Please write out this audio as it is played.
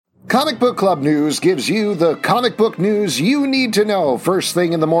Comic Book Club News gives you the comic book news you need to know first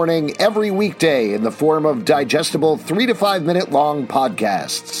thing in the morning every weekday in the form of digestible 3 to 5 minute long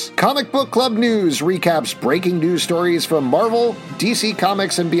podcasts. Comic Book Club News recaps breaking news stories from Marvel, DC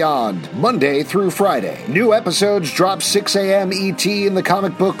Comics, and beyond, Monday through Friday. New episodes drop 6 a.m. ET in the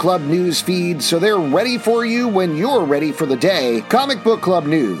Comic Book Club News feed, so they're ready for you when you're ready for the day. Comic Book Club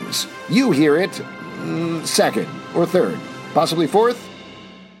News. You hear it second or third, possibly fourth.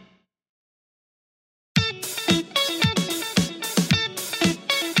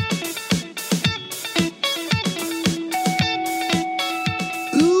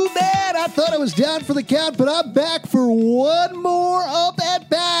 Was down for the count, but I'm back for one more up at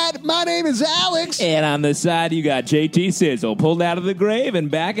bat. My name is Alex. And on the side, you got JT Sizzle, pulled out of the grave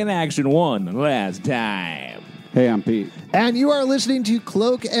and back in action one last time. Hey, I'm Pete. And you are listening to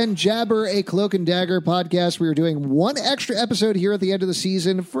Cloak and Jabber, a Cloak and Dagger podcast. We are doing one extra episode here at the end of the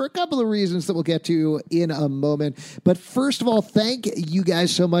season for a couple of reasons that we'll get to in a moment. But first of all, thank you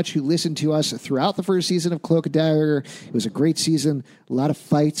guys so much who listened to us throughout the first season of Cloak and Dagger. It was a great season, a lot of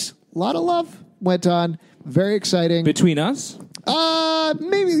fights. A lot of love went on. Very exciting. Between us?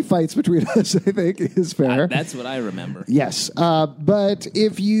 Maybe fights between us, I think, is fair. That's what I remember. Yes. But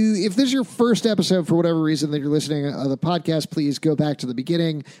if this is your first episode for whatever reason that you're listening to the podcast, please go back to the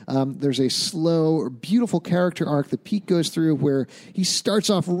beginning. There's a slow, beautiful character arc that Pete goes through where he starts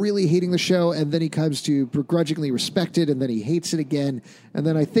off really hating the show and then he comes to begrudgingly respect it and then he hates it again. And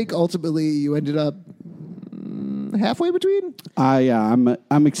then I think ultimately you ended up halfway between.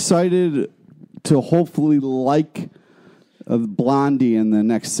 I'm excited to hopefully like Blondie in the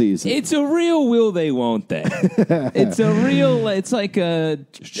next season. It's a real will they, won't they? It's like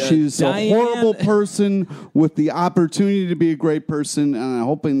she's Diane. A horrible person with the opportunity to be a great person, and I'm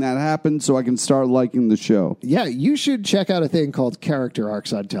hoping that happens so I can start liking the show. Yeah, you should check out a thing called Character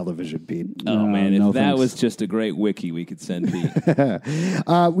Arcs on television, Pete. Oh, man, if that was just a great wiki we could send Pete.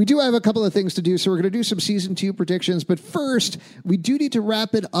 We do have a couple of things to do, so we're going to do some Season 2 predictions, but first, we do need to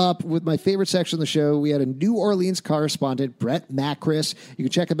wrap it up with my favorite section of the show. We had a New Orleans correspondent, Brett Macris. You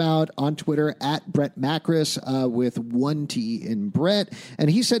can check him out on Twitter at Brett Macris with one T in Brett.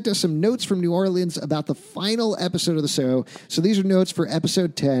 And he sent us some notes from New Orleans about the final episode of the show. So these are notes for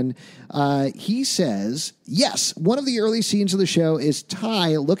episode 10. He says, yes, one of the early scenes of the show is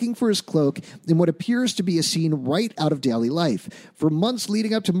Ty looking for his cloak in what appears to be a scene right out of daily life. For months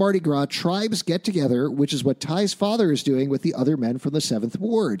leading up to Mardi Gras, tribes get together, which is what Ty's father is doing with the other men from the 7th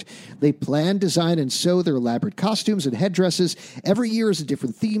Ward. They plan, design, and sew their elaborate costumes and headdresses. Every year is a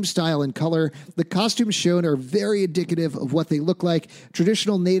different theme, style, and color. The costumes shown are very indicative of what they look like,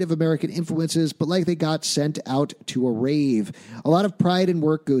 traditional Native American influences, but like they got sent out to a rave. A lot of pride and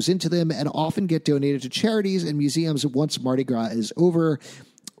work goes into them and often get donated to charities and museums once Mardi Gras is over.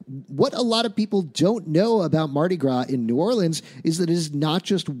 What a lot of people don't know about Mardi Gras in New Orleans is that it is not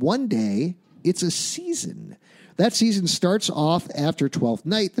just one day, it's a season. That season starts off after 12th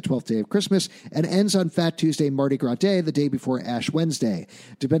night, the 12th day of Christmas, and ends on Fat Tuesday, Mardi Gras Day, the day before Ash Wednesday.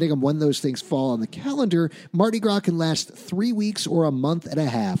 Depending on when those things fall on the calendar, Mardi Gras can last 3 weeks or a month and a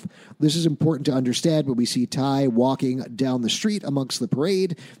half. This is important to understand when we see Ty walking down the street amongst the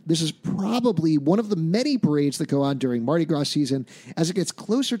parade. This is probably one of the many parades that go on during Mardi Gras season. As it gets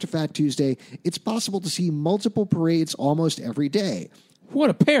closer to Fat Tuesday, it's possible to see multiple parades almost every day.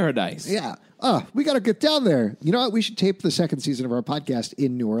 What a paradise. Yeah. We got to get down there. You know what? We should tape the second season of our podcast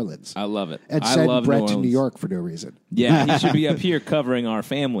in New Orleans. I love it. And send Brett to New York for no reason. Yeah, he should be up here covering our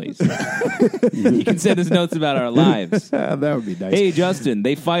families. He can send us notes about our lives. That would be nice. Hey, Justin,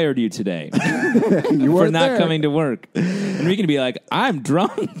 they fired you today You for not there. coming to work. And we can be like, I'm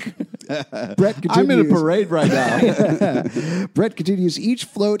drunk. Brett continues. I'm in a parade right now. Brett continues. Each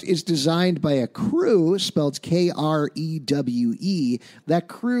float is designed by a crew, spelled Krewe. That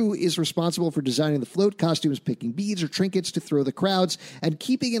crew is responsible for designing the float costumes, picking beads or trinkets to throw the crowds, and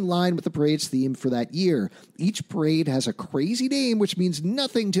keeping in line with the parade's theme for that year. Each parade has a crazy name, which means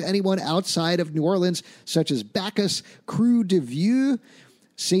nothing to anyone outside of New Orleans, such as Bacchus, Crew de Vieux,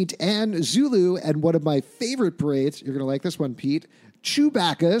 St. Anne, Zulu, and one of my favorite parades, you're going to like this one, Pete,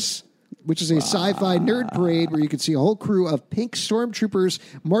 Chewbacca's, which is a sci-fi nerd parade where you can see a whole crew of pink stormtroopers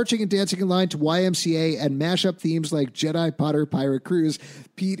marching and dancing in line to YMCA and mashup themes like Jedi, Potter, Pirate Cruise.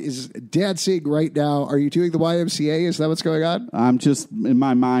 Pete is dancing right now. Are you doing the YMCA? Is that what's going on? I'm just, in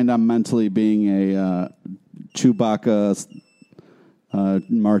my mind, I'm mentally being a Chewbacca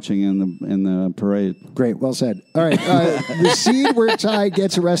marching in the parade. Great, well said. All right, the scene where Ty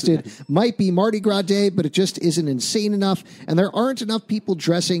gets arrested might be Mardi Gras Day, but it just isn't insane enough, and there aren't enough people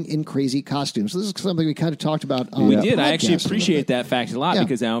dressing in crazy costumes. This is something we kind of talked about on We the did. I actually podcast a little appreciate bit. that fact a lot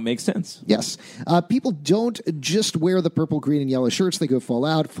because now it makes sense. Yes. People don't just wear the purple, green, and yellow shirts. They go full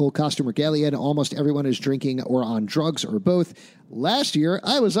out, full costume regalia, and almost everyone is drinking or on drugs or both. Last year,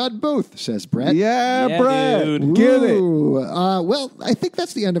 I was on both, says Brett. Yeah, Yeah, Brett, dude. get it. Ooh. Well, I think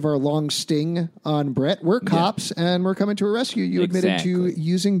that's the end of our long sting on Brett. We're cops, and we're coming to arrest you. You admitted to Exactly.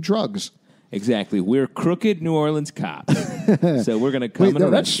 using drugs. Exactly. We're crooked New Orleans cops. So we're going to come Wait, and no,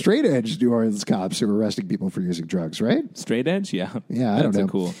 arrest that's you. straight edge New Orleans cops who are arresting people for using drugs, right? Straight edge? Yeah. Yeah, I don't know.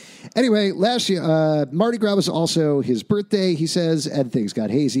 Cool. Anyway, last year, Mardi Gras was also his birthday, he says, and things got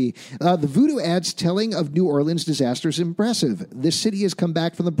hazy. The voodoo ads telling of New Orleans disaster is impressive. This city has come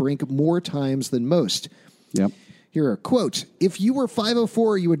back from the brink more times than most. Yep. Here are quotes. If you were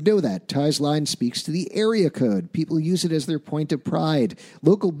 504, you would know that. Ty's line speaks to the area code. People use it as their point of pride.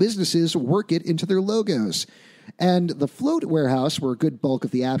 Local businesses work it into their logos. And the float warehouse, where a good bulk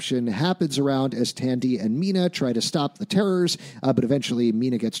of the action happens around as Tandy and Mina try to stop the terrors, but eventually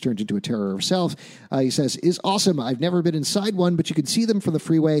Mina gets turned into a terror herself. He says, is awesome. I've never been inside one, but you can see them from the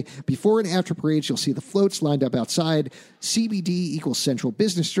freeway. Before and after parades, you'll see the floats lined up outside. CBD equals Central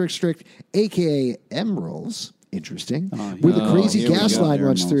Business District, a.k.a. Emeralds. Interesting. Where the crazy here we gas go. line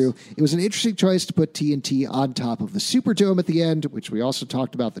runs Emeralds. through. It was an interesting choice to put TNT on top of the Superdome at the end, which we also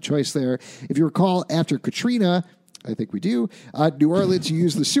talked about the choice there. If you recall, after Katrina, I think we do, New Orleans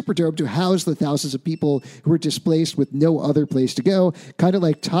used the Superdome to house the thousands of people who were displaced with no other place to go, kind of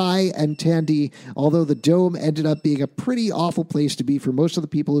like Ty and Tandy, although the Dome ended up being a pretty awful place to be for most of the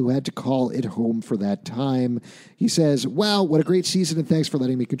people who had to call it home for that time. He says, wow, what a great season, and thanks for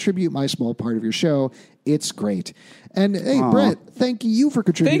letting me contribute my small part of your show. It's great. And hey, Brett, thank you for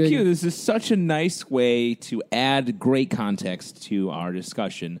contributing. Thank you. This is such a nice way to add great context to our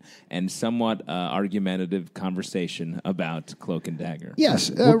discussion and somewhat argumentative conversation about Cloak and Dagger. Yes,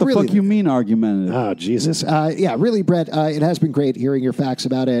 What the really. fuck you mean argumentative? Oh, Jesus. Yeah, really, Brett, it has been great hearing your facts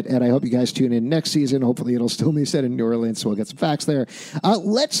about it, and I hope you guys tune in next season. Hopefully it'll still be set in New Orleans, so we'll get some facts there.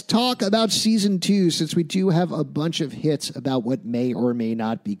 Let's talk about Season 2, since we do have a bunch of hits about what may or may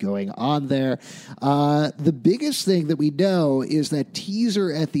not be going on there. The biggest thing that we know is that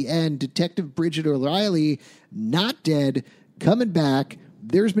teaser at the end, Detective Bridget O'Reilly, not dead, coming back.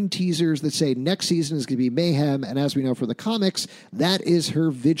 There's been teasers that say next season is going to be Mayhem, and as we know from the comics, that is her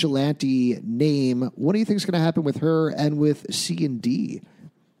vigilante name. What do you think is going to happen with her and with C&D?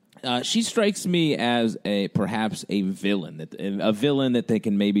 She strikes me as perhaps a villain that they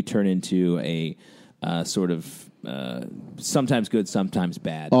can maybe turn into a sort of sometimes good, sometimes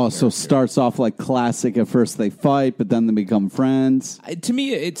bad. Oh, so starts off like classic. At first they fight, but then they become friends. To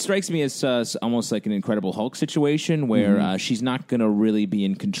me, it strikes me as almost like an Incredible Hulk situation where she's not going to really be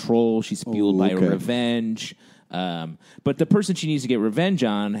in control. She's fueled by okay. revenge. But the person she needs to get revenge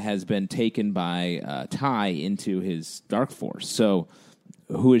on has been taken by Ty into his Dark Force. So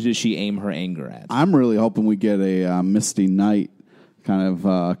who does she aim her anger at? I'm really hoping we get a Misty Knight kind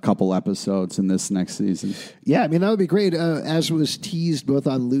of couple episodes in this next season. Yeah, I mean, that would be great. As was teased both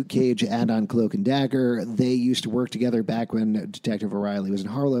on Luke Cage and on Cloak and Dagger, they used to work together back when Detective O'Reilly was in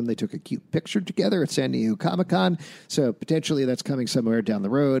Harlem. They took a cute picture together at San Diego Comic-Con, so potentially that's coming somewhere down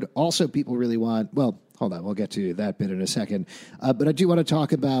the road. Also, people really want, well, hold on, we'll get to that bit in a second. But I do want to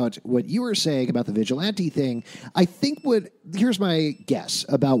talk about what you were saying about the vigilante thing. I think here's my guess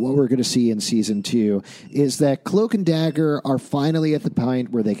about what we're going to see in Season 2 is that Cloak and Dagger are finally at the point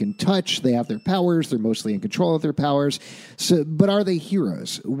where they can touch, they have their powers, they're mostly in control of their powers. So, but are they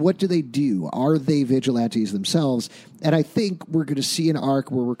heroes? What do they do? Are they vigilantes themselves? And I think we're going to see an arc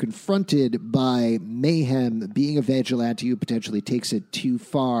where we're confronted by Mayhem being a vigilante who potentially takes it too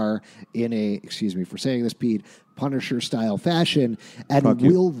far in a, excuse me for saying this, Pete, Punisher-style fashion. And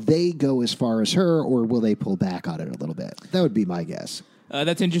will they go as far as her, or will they pull back on it a little bit? That would be my guess.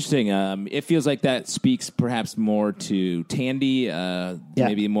 That's interesting. It feels like that speaks perhaps more to Tandy,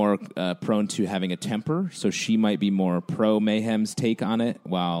 maybe more prone to having a temper. So she might be more pro-Mayhem's take on it,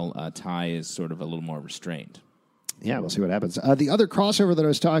 while Ty is sort of a little more restrained. Yeah, we'll see what happens. The other crossover that I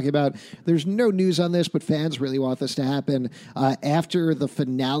was talking about, there's no news on this, but fans really want this to happen. After the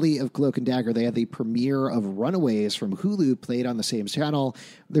finale of Cloak and Dagger, they had the premiere of Runaways from Hulu played on the same channel.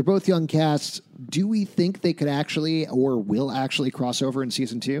 They're both young casts. Do we think they could actually or will actually cross over in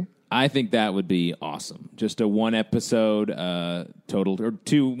Season 2? I think that would be awesome. Just a one episode total, or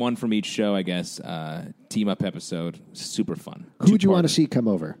one from each show, I guess, team up episode. Super fun. Who would you want to see come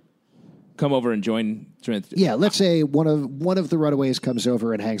over? come over and join. Yeah, let's say one of the Runaways comes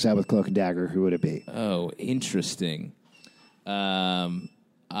over and hangs out with Cloak and Dagger. Who would it be? Oh, interesting.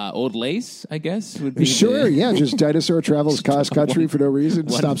 Old Lace, I guess, would be Sure, yeah, just dinosaur travels cross country for no reason,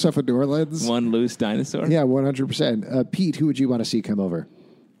 stops off in New Orleans. One loose dinosaur. Yeah, 100%. Pete, who would you want to see come over?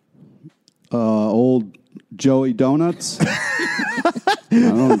 Old Joey Donuts. I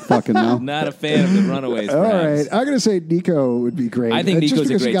don't fucking know. Not a fan of the Runaways. All right, I'm going to say Nico would be great. I think Nico's just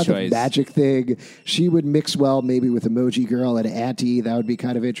because a great she got choice. The magic thing, she would mix well maybe with Emoji Girl and Auntie. That would be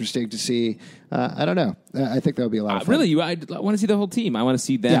kind of interesting to see. I don't know. I think that would be a lot of fun. Really, I want to see the whole team. I want to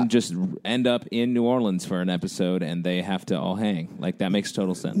see them Yeah. just end up in New Orleans for an episode, and they have to all hang. Like, that makes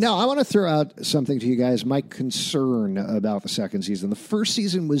total sense. Now, I want to throw out something to you guys, my concern about the second season. The first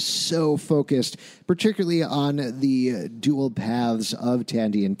season was so focused, particularly on the dual paths of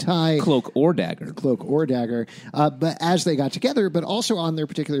Tandy and Ty. Cloak or Dagger. But as they got together, but also on their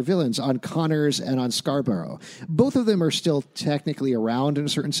particular villains, on Connors and on Scarborough. Both of them are still technically around in a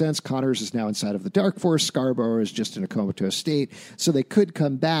certain sense. Connors is now inside of the Dark Force. Scarborough is just in a comatose state, so they could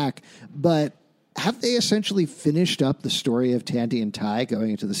come back. But have they essentially finished up the story of Tandy and Ty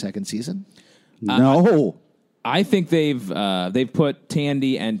going into the second season? No. I think they've put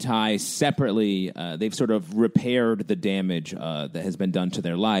Tandy and Ty separately. They've sort of repaired the damage that has been done to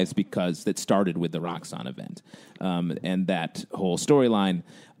their lives because that started with the Roxxon event and that whole storyline.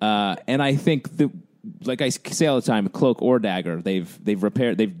 And I think like I say all the time, Cloak or Dagger, they've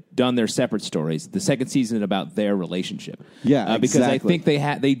done their separate stories. The second season is about their relationship. Yeah, because I exactly.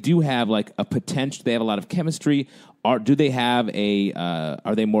 think they do have like a potential. They have a lot of chemistry. Do they have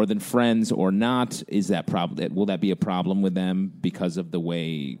are they more than friends or not? Is that problem? Will that be a problem with them because of the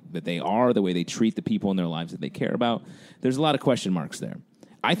way that they are, the way they treat the people in their lives that they care about? There's a lot of question marks there.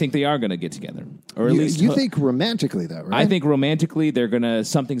 I think they are going to get together, or at least you think romantically, though, right? I think romantically,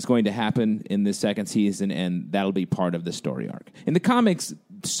 something's going to happen in the second season, and that'll be part of the story arc. In the comics,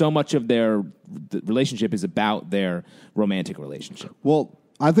 so much of the relationship is about their romantic relationship. Well,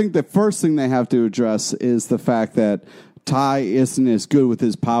 I think the first thing they have to address is the fact that Ty isn't as good with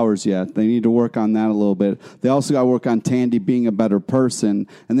his powers yet. They need to work on that a little bit. They also got to work on Tandy being a better person,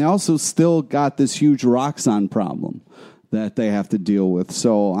 and they also still got this huge Roxxon problem that they have to deal with.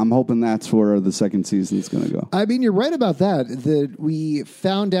 So I'm hoping that's where the second season is going to go. I mean, you're right about that. That we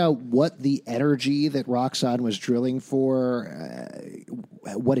found out what the energy that Roxxon was drilling for,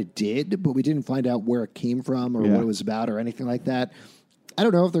 what it did, but we didn't find out where it came from or what it was about or anything like that. I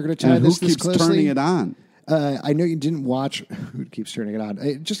don't know if they're going to tie And this who keeps closely. turning it on? I know you didn't watch. Who keeps turning it on?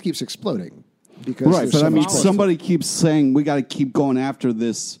 It just keeps exploding. Because Right, there's but so I mean, much- somebody keeps saying we got to keep going after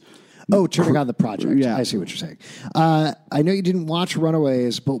this. Oh, turning on the project. Yeah. I see what you're saying. I know you didn't watch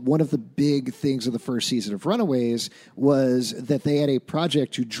Runaways, but one of the big things of the first season of Runaways was that they had a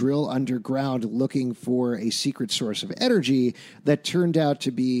project to drill underground looking for a secret source of energy that turned out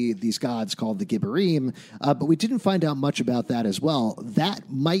to be these gods called the Gibberim, but we didn't find out much about that as well. That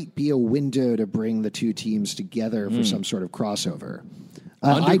might be a window to bring the two teams together for some sort of crossover.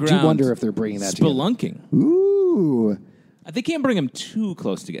 I do Underground wonder if they're bringing that together. spelunking. Ooh. They can't bring them too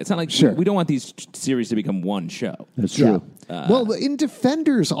close together. It's not like Sure. we don't want these series to become one show. That's Yeah. true. Well, in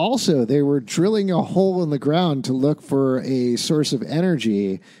Defenders also, they were drilling a hole in the ground to look for a source of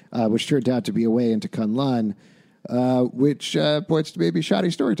energy, which turned out to be a way into Kunlun, which points to maybe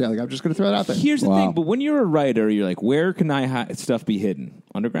shoddy storytelling. I'm just going to throw it out there. Here's the Wow. thing, but when you're a writer, you're like, where can stuff be hidden?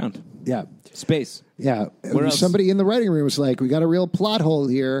 Underground. Yeah. Space. Yeah. Where else? Somebody in the writing room was like, we got a real plot hole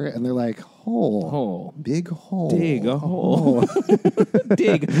here. And they're like, hole. Big hole. Dig a hole.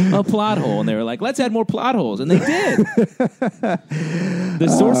 Dig a plot hole. And they were like, let's add more plot holes. And they did. The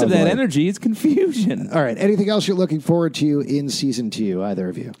source of that energy is confusion. All right. Anything else you're looking forward to in season 2, either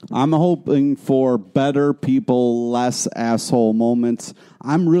of you? I'm hoping for better people, less asshole moments.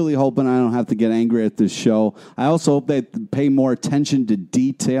 I'm really hoping I don't have to get angry at this show. I also hope they pay more attention to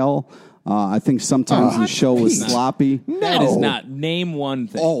detail. I think sometimes the show was Pete. sloppy. That is not. Name one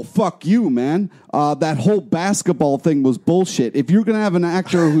thing. Oh, fuck you, man. That whole basketball thing was bullshit. If you're going to have an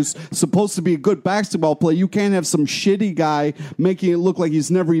actor who's supposed to be a good basketball player, you can't have some shitty guy making it look like he's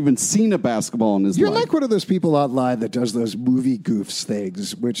never even seen a basketball in his You're life. like one of those people online that does those movie goofs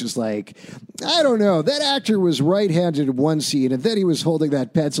things, which is like, I don't know, that actor was right-handed in one scene, and then he was holding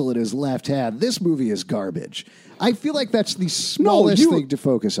that pencil in his left hand. This movie is garbage. I feel like that's the smallest thing to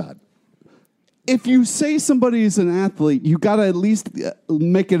focus on. If you say somebody is an athlete, you got to at least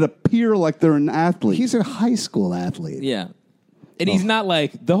make it appear like they're an athlete. He's a high school athlete. Yeah. And he's not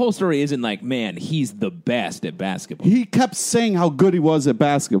like, the whole story isn't like, man, he's the best at basketball. He kept saying how good he was at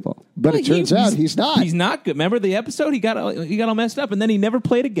basketball. But it turns out he's not. He's not good. Remember the episode? He got all messed up, and then he never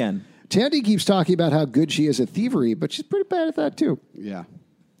played again. Tandy keeps talking about how good she is at thievery, but she's pretty bad at that, too. Yeah.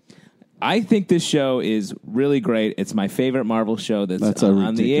 I think this show is really great. It's my favorite Marvel show that's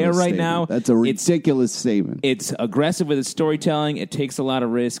on the air right now. That's a ridiculous statement. It's aggressive with its storytelling. It takes a lot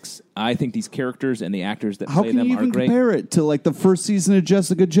of risks. I think these characters and the actors that How play can them you are even great. compare it to like the first season of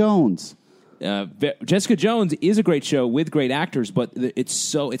Jessica Jones? Jessica Jones is a great show with great actors, but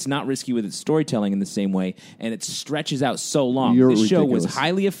it's not risky with its storytelling in the same way, and it stretches out so long. This show was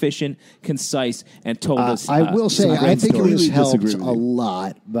highly efficient, concise, and told us. I will say, I think it was helped Disagree with a you.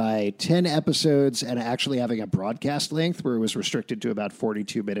 lot by 10 episodes and actually having a broadcast length where it was restricted to about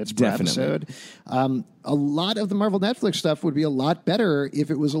 42 minutes per episode. A lot of the Marvel Netflix stuff would be a lot better if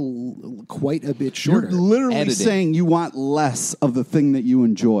it was quite a bit shorter. You're literally Editing. saying you want less of the thing that you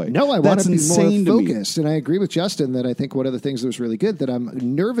enjoy. No, I want That's to be insane more to me. focused. And I agree with Justin that I think one of the things that was really good that I'm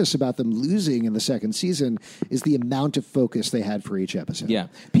nervous about them losing in the second season is the amount of focus they had for each episode. Yeah,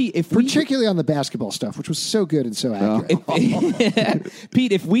 Pete. Particularly on the basketball stuff, which was so good and so accurate.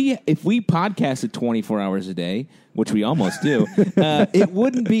 Pete, if we podcasted 24 hours a day, which we almost do, it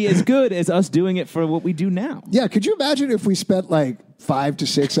wouldn't be as good as us doing it for what we do now. Yeah, could you imagine if we spent like 5 to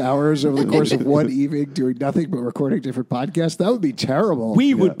 6 hours over the course of one evening doing nothing but recording different podcasts? That would be terrible.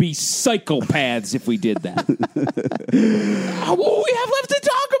 We would be psychopaths if we did that. What do we have left to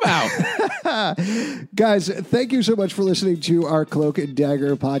talk about? Guys, thank you so much for listening to our Cloak and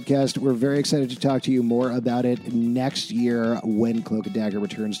Dagger podcast. We're very excited to talk to you more about it next year when Cloak and Dagger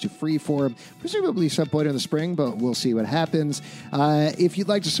returns to Freeform, presumably some point in the spring, but we'll see what happens. If you'd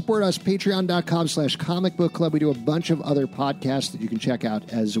like to support us, patreon.com/Comic Book Club. We do a bunch of other podcasts that you can check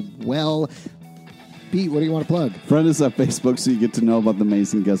out as well. Pete, what do you want to plug? Friend us on Facebook so you get to know about the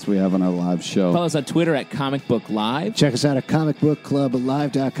amazing guests we have on our live show. Follow us on Twitter at Comic Book Live. Check us out at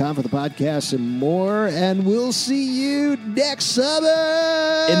comicbookclublive.com for the podcast and more, and we'll see you next summer.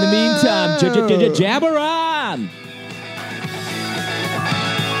 In the meantime, jabber on!